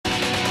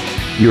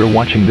You're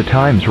watching the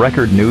Times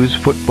Record News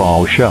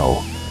Football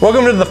Show.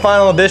 Welcome to the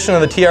final edition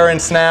of the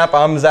TRN Snap.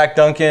 I'm Zach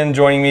Duncan.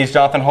 Joining me is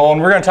Jonathan Tull,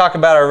 and we're going to talk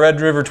about our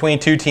Red River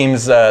 22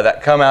 teams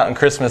that come out in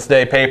Christmas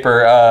Day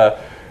paper.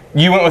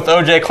 You went with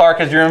O.J. Clark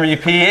as your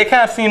MVP. It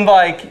kind of seemed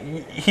like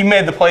he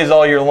made the plays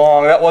all year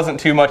long. That wasn't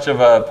too much of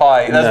a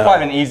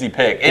probably an easy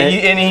pick.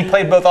 And he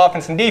played both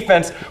offense and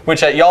defense,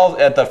 which at y'all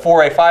at the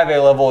 4A,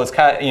 5A level is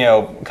kind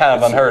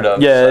of unheard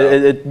of. Yeah, so.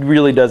 It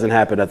really doesn't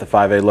happen at the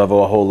 5A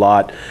level a whole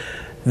lot.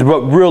 What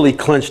really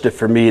clinched it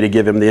for me to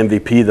give him the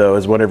MVP, though,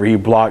 is whenever he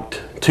blocked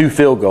 2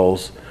 field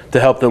goals to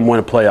help them win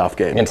a playoff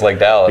game. Against Lake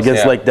Dallas.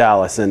 Lake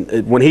Dallas.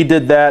 And when he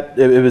did that,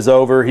 it was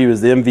over. He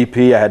was the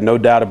MVP. I had no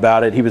doubt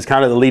about it. He was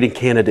kind of the leading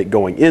candidate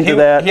going into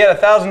that. He had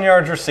 1,000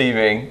 yards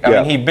receiving. I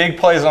mean, he big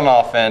plays on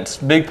offense,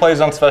 big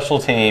plays on special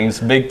teams,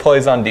 big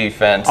plays on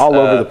defense. All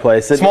over the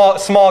place.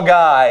 Small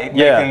guy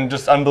making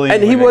just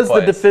unbelievable And he was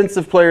plays. the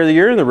defensive player of the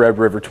year in the Red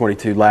River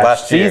 22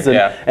 last season.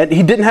 Year, And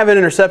he didn't have an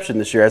interception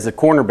this year as a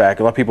cornerback.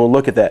 A lot of people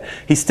look at that.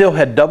 He still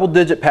had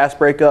double-digit pass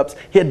breakups.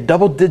 He had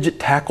double-digit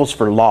tackles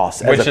for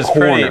loss as a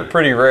corner. Which is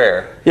pretty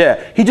rare.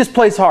 Yeah, he just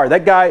plays hard.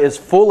 That guy is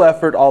full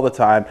effort all the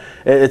time.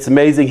 It's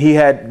amazing. He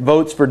had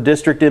votes for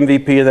district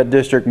MVP of that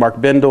district. Mark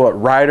Bendel at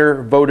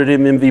Ryder voted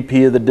him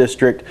MVP of the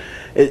district.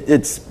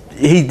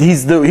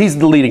 He's the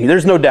leading.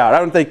 There's no doubt. I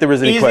don't think there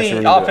was any question.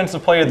 Easy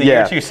offensive player of the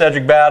year too.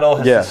 Cedric Battle,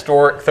 his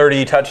historic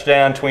 30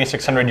 touchdown,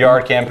 2,600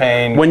 yard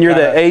campaign. When you're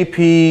the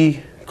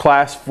AP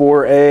Class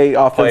 4A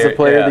Offensive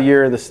Player of the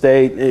Year in the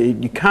state,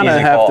 you kind of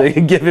have to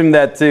give him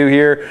that too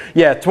here.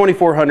 Yeah,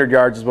 2,400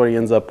 yards is what he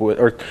ends up with,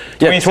 or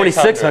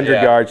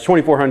 2,600 yards,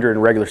 2,400 in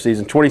regular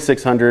season,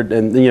 2,600,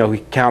 and he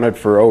counted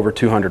for over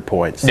 200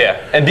 points.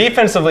 Yeah, and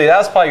defensively,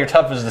 that's probably your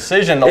toughest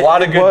decision.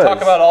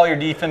 Talk about all your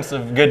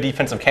good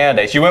defensive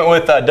candidates. You went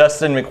with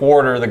Dustin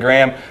McWhorter, the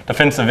Graham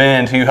defensive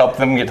end, who helped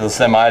them get to the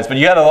semis, but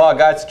you had a lot of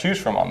guys to choose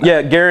from on that.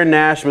 Yeah, Garen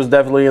Nash was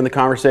definitely in the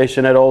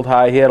conversation at Old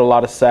High. He had a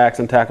lot of sacks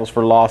and tackles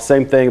for loss.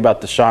 Same thing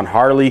about Deshaun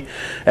Harley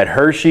at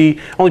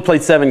Hershey. Only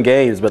played 7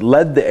 games, but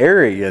led the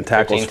area in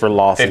tackles for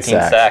loss and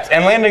sacks.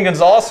 And Landon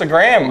Gonzalez of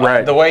Graham,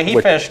 the way he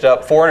finished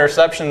up 4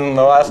 interceptions in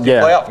the last 2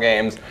 playoff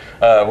games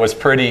was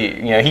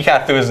pretty, he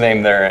kind of threw his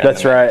name there.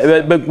 That's right.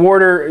 But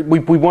McWhorter,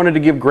 we wanted to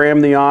give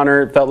Graham the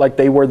honor. It felt like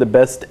they were the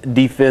best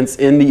defense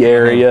in the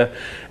area.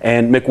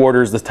 And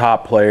McWhorter's the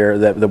top player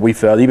that we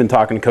felt. Even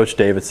talking to Coach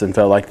Davidson,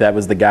 felt like that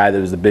was the guy that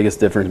was the biggest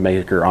difference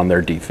maker on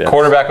their defense.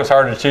 Quarterback was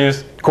hard to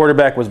choose?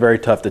 Quarterback was very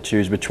tough to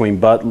choose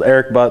between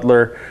Eric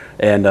Butler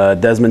and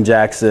Desmond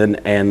Jackson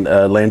and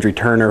Landry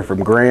Turner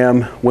from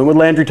Graham. Went with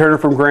Landry Turner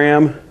from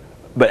Graham.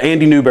 But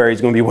Andy Newberry is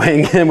going to be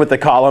weighing in with the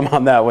column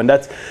on that one.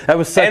 That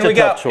was such a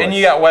tough choice. And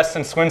you got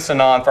Weston Swinson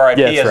on for IP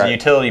as a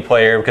utility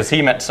player because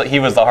he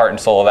was the heart and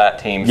soul of that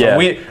team. So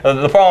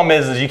the problem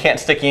is you can't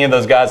stick any of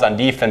those guys on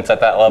defense at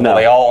that level. No.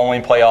 They all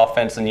only play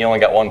offense, and you only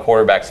got 1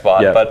 quarterback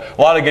spot. Yeah. But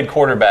a lot of good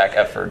quarterback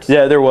efforts.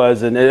 Yeah, there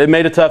was, and it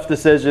made a tough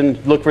decision.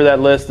 Look for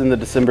that list in the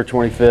December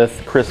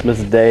 25th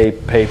Christmas Day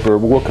paper.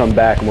 We'll come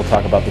back and we'll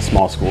talk about the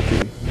small school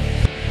team.